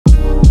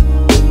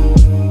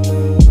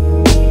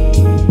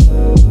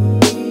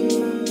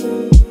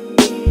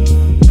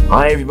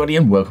Hi everybody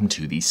and welcome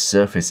to the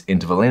Surface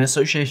Interval in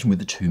association with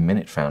the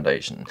 2-Minute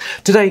Foundation.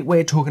 Today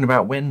we're talking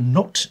about when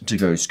not to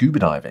go scuba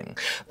diving.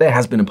 There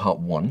has been a part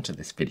 1 to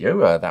this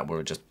video that will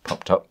have just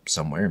popped up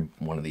somewhere in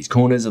one of these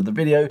corners of the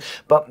video,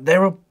 but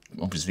there are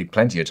obviously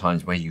plenty of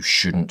times where you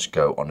shouldn't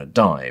go on a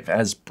dive.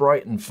 As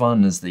bright and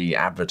fun as the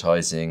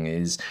advertising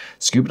is,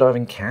 scuba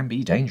diving can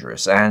be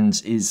dangerous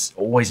and is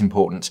always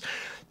important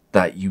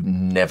that you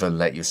never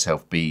let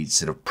yourself be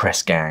sort of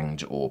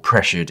press-ganged or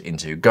pressured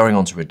into going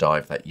onto a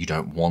dive that you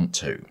don't want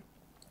to.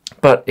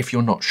 But if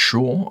you're not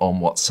sure on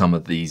what some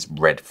of these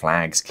red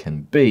flags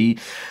can be,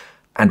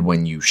 and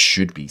when you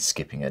should be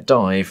skipping a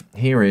dive,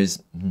 here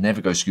is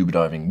Never Go Scuba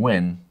Diving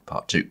When,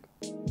 Part 2.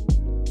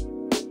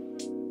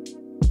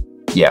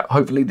 Yeah,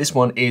 hopefully this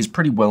one is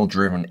pretty well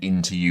driven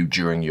into you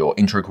during your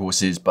intro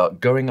courses,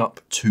 but going up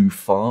too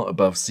far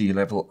above sea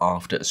level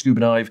after a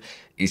scuba dive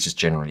is just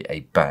generally a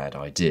bad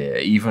idea.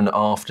 Even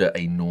after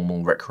a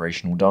normal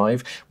recreational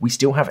dive, we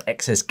still have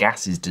excess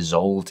gases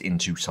dissolved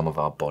into some of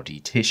our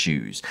body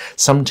tissues.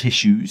 Some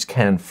tissues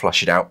can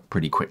flush it out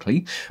pretty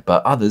quickly,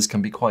 but others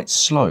can be quite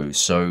slow,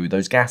 so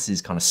those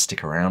gases kind of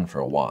stick around for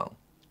a while.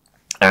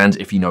 And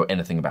if you know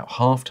anything about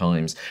half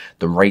times,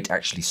 the rate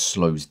actually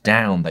slows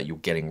down that you're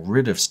getting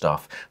rid of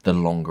stuff the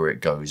longer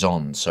it goes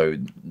on. So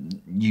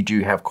you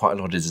do have quite a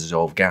lot of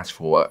dissolved gas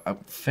for a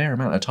fair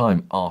amount of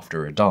time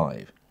after a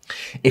dive.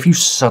 If you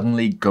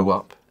suddenly go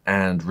up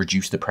and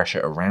reduce the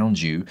pressure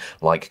around you,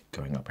 like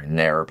going up in an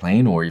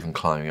aeroplane or even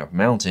climbing up a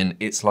mountain,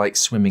 it's like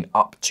swimming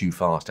up too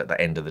fast at the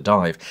end of the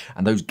dive,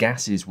 and those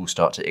gases will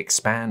start to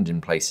expand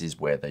in places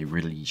where they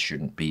really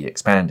shouldn't be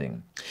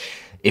expanding.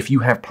 If you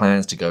have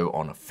plans to go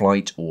on a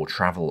flight or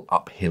travel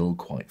uphill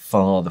quite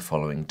far the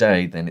following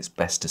day, then it's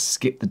best to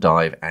skip the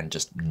dive and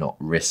just not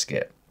risk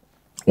it.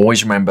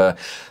 Always remember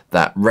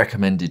that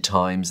recommended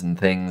times and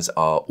things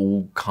are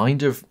all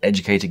kind of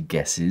educated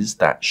guesses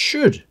that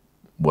should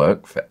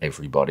work for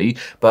everybody,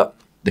 but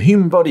the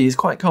human body is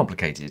quite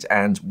complicated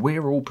and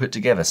we're all put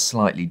together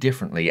slightly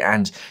differently,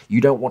 and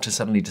you don't want to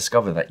suddenly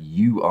discover that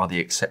you are the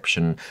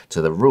exception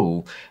to the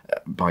rule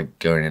by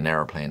going in an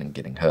aeroplane and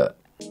getting hurt.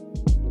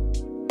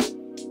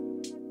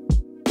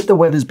 If the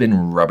weather's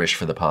been rubbish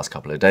for the past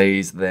couple of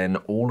days, then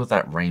all of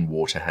that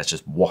rainwater has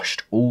just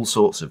washed all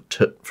sorts of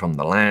soot from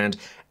the land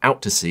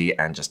out to sea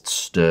and just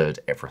stirred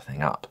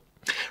everything up.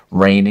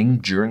 Raining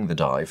during the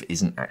dive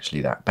isn't actually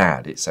that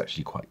bad. It's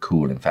actually quite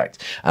cool, in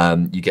fact.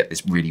 You get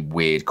this really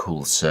weird,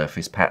 cool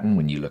surface pattern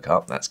when you look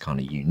up. That's kind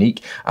of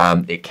unique.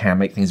 It can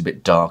make things a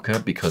bit darker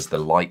because the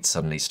light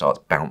suddenly starts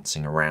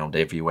bouncing around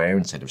everywhere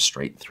instead of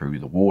straight through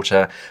the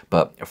water.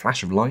 But a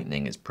flash of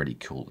lightning is pretty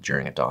cool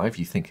during a dive.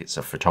 You think it's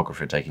a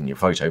photographer taking your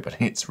photo, but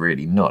it's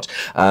really not.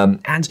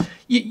 And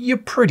you're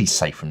pretty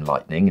safe from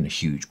lightning in a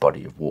huge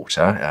body of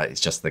water.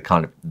 It's just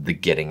the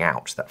getting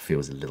out that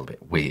feels a little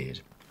bit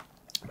weird.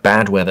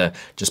 Bad weather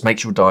just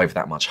makes your dive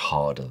that much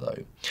harder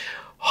though.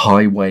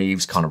 High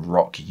waves kind of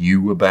rock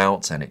you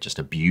about and it just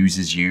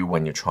abuses you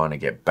when you're trying to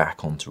get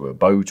back onto a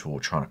boat or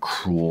trying to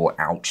crawl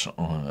out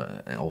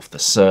off the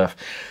surf.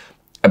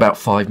 About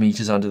 5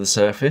 meters under the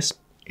surface,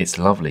 it's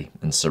lovely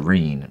and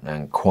serene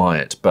and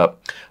quiet, but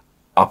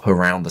up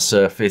around the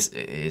surface,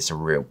 it's a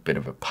real bit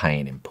of a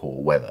pain in poor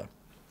weather.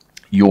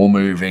 You're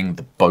moving,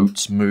 the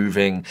boat's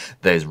moving,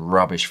 there's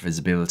rubbish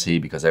visibility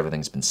because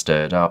everything's been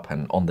stirred up,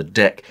 and on the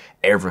deck,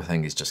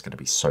 everything is just going to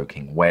be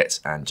soaking wet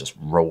and just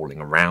rolling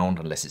around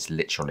unless it's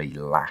literally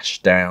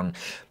lashed down.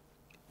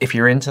 If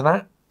you're into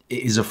that,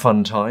 it is a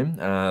fun time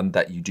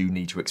that you do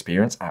need to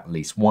experience at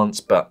least once,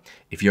 but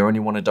if you only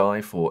want to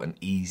dive for an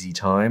easy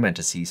time and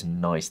to see some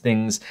nice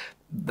things,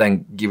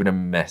 then give it a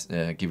miss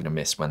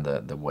when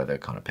the weather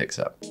kind of picks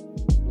up.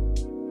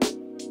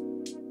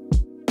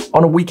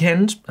 On a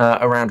weekend,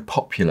 around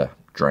popular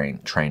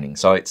training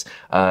sites,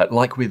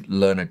 like with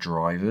learner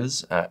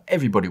drivers,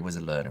 everybody was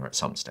a learner at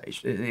some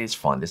stage. It's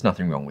fine, there's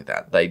nothing wrong with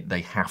that.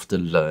 They have to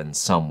learn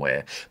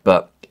somewhere.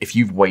 But if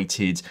you've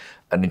waited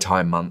an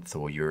entire month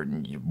or your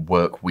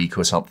work week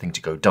or something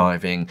to go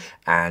diving,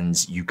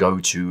 and you go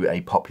to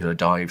a popular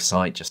dive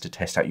site just to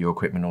test out your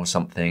equipment or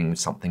something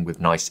with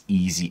nice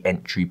easy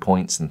entry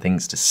points and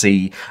things to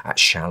see at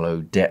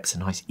shallow depths, a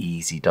nice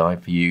easy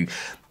dive for you,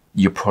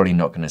 you're probably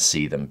not going to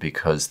see them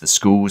because the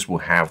schools will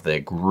have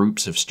their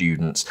groups of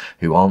students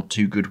who aren't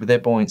too good with their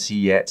buoyancy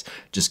yet,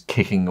 just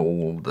kicking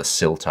all the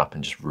silt up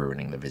and just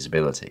ruining the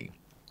visibility.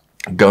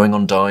 Going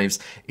on dives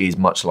is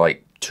much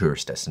like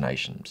tourist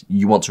destinations.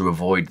 You want to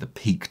avoid the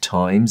peak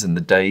times and the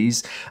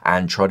days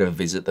and try to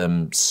visit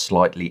them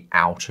slightly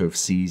out of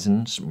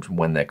seasons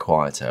when they're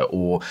quieter,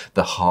 or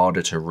the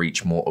harder to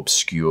reach more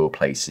obscure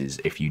places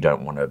if you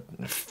don't want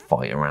to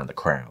fight around the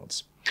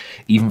crowds.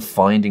 Even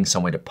finding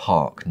somewhere to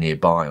park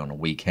nearby on a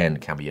weekend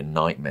can be a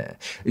nightmare.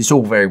 It's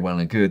all very well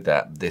and good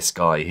that this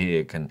guy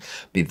here can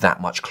be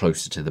that much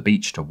closer to the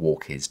beach to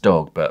walk his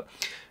dog, but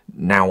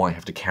now I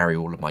have to carry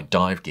all of my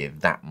dive gear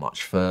that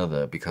much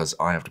further because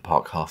I have to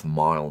park half a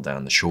mile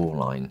down the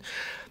shoreline.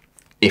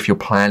 If you're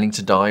planning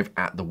to dive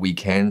at the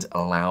weekend,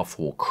 allow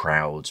for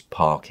crowds,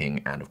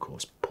 parking, and of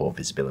course, poor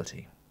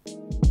visibility.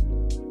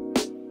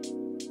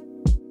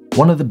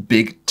 One of the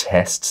big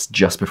tests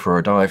just before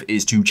a dive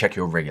is to check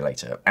your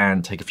regulator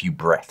and take a few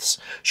breaths.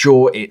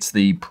 Sure, it's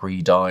the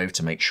pre-dive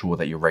to make sure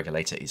that your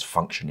regulator is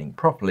functioning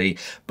properly,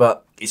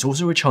 but it's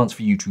also a chance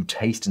for you to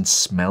taste and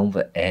smell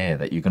the air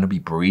that you're going to be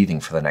breathing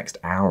for the next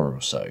hour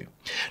or so.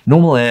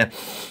 Normal air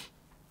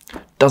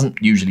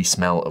doesn't usually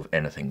smell of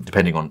anything,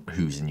 depending on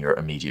who's in your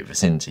immediate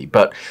vicinity.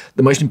 But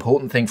the most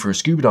important thing for a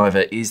scuba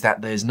diver is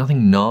that there's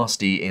nothing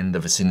nasty in the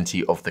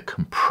vicinity of the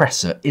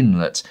compressor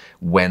inlet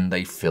when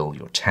they fill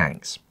your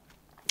tanks.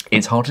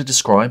 It's hard to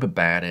describe a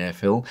bad air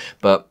fill,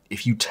 but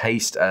if you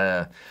taste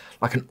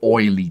like an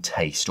oily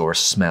taste or a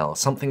smell,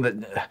 something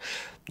that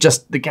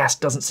just the gas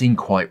doesn't seem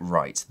quite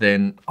right,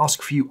 then ask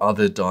a few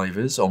other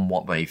divers on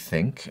what they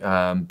think,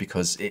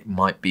 because it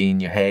might be in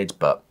your head,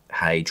 but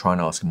hey, try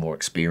and ask a more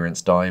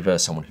experienced diver,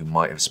 someone who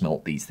might have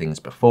smelt these things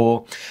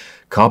before.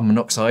 Carbon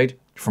monoxide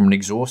from an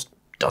exhaust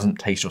doesn't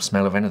taste or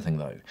smell of anything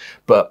though,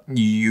 but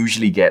you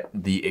usually get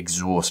the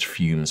exhaust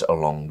fumes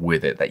along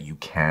with it that you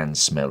can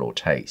smell or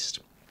taste.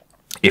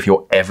 If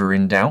you're ever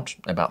in doubt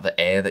about the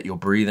air that you're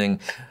breathing,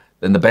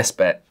 then the best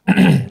bet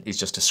is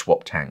just to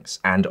swap tanks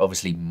and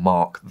obviously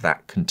mark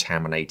that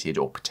contaminated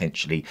or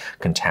potentially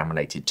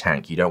contaminated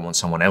tank. You don't want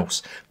someone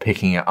else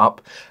picking it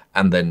up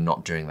and then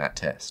not doing that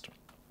test.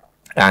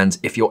 And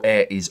if your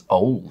air is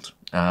old,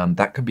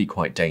 that can be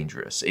quite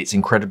dangerous. It's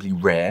incredibly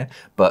rare,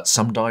 but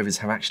some divers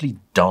have actually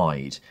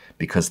died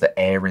because the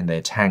air in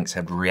their tanks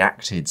had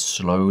reacted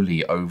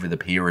slowly over the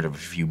period of a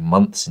few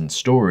months in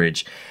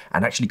storage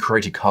and actually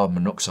created carbon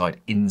monoxide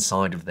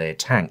inside of their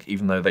tank,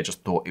 even though they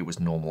just thought it was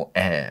normal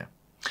air.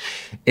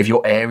 If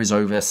your air is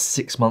over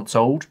 6 months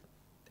old,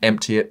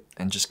 empty it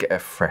and just get a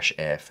fresh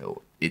air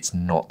fill. It's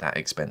not that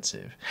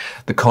expensive.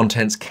 The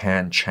contents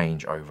can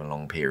change over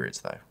long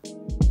periods though.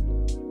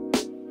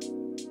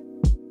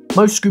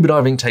 Most scuba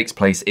diving takes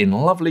place in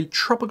lovely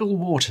tropical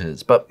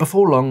waters, but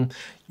before long,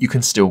 you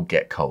can still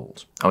get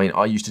cold. I mean,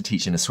 I used to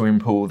teach in a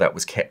swimming pool that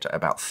was kept at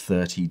about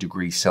 30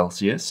 degrees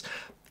Celsius,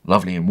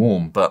 lovely and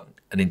warm, but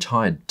an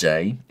entire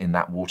day in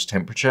that water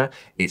temperature,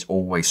 it's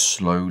always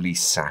slowly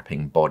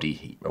sapping body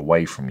heat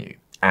away from you.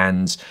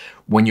 And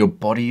when your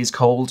body is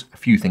cold, a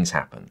few things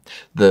happen.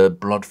 The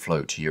blood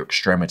flow to your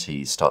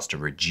extremities starts to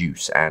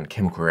reduce and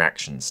chemical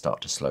reactions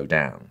start to slow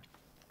down.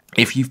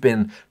 If you've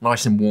been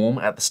nice and warm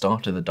at the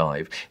start of the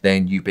dive,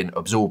 then you've been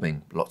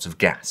absorbing lots of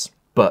gas.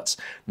 But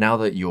now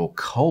that you're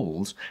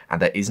cold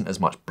and there isn't as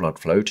much blood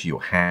flow to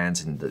your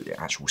hands and the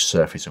actual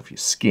surface of your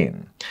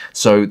skin,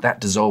 so that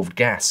dissolved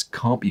gas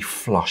can't be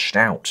flushed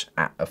out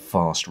at a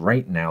fast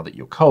rate now that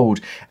you're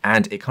cold,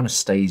 and it kind of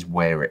stays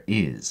where it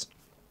is.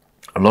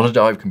 A lot of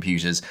dive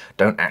computers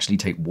don't actually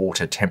take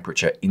water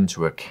temperature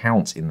into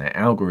account in their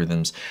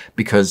algorithms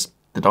because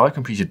the dive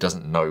computer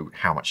doesn't know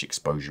how much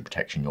exposure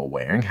protection you're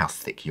wearing, how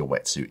thick your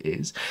wetsuit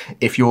is.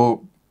 If you're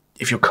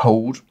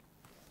cold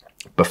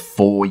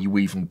before you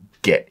even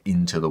get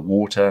into the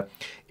water,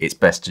 it's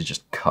best to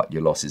just cut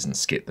your losses and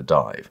skip the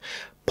dive.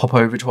 Pop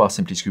over to our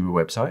SimplyScuba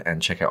website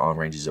and check out our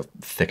ranges of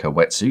thicker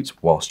wetsuits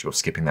whilst you're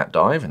skipping that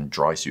dive, and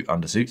dry suit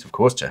undersuits, of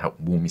course, to help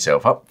warm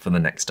yourself up for the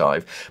next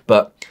dive.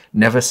 But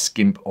never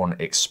skimp on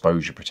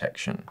exposure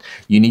protection.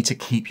 You need to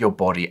keep your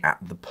body at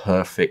the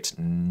perfect,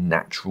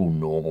 natural,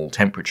 normal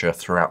temperature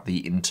throughout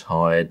the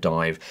entire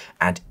dive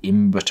and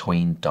in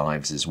between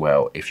dives as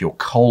well. If you're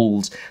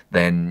cold,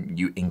 then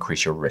you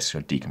increase your risk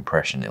of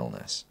decompression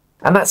illness.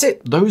 And that's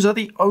it. Those are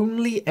the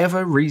only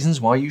ever reasons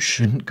why you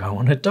shouldn't go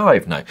on a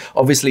dive. Now,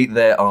 obviously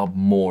there are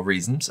more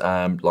reasons,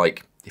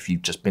 like if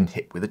you've just been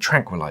hit with a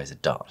tranquilizer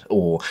dart,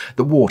 or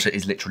the water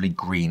is literally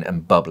green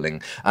and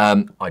bubbling.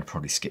 I'd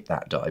probably skip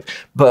that dive.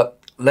 But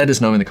let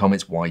us know in the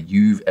comments why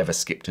you've ever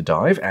skipped a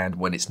dive and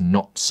when it's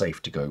not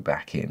safe to go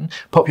back in.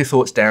 Pop your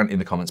thoughts down in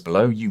the comments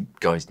below. You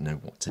guys know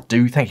what to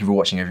do. Thank you for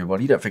watching,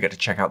 everybody. Don't forget to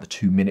check out the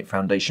 2 Minute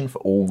Foundation for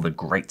all the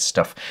great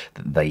stuff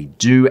that they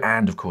do.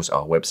 And of course,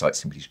 our website,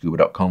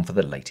 simplyscuba.com, for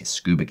the latest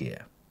scuba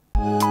gear.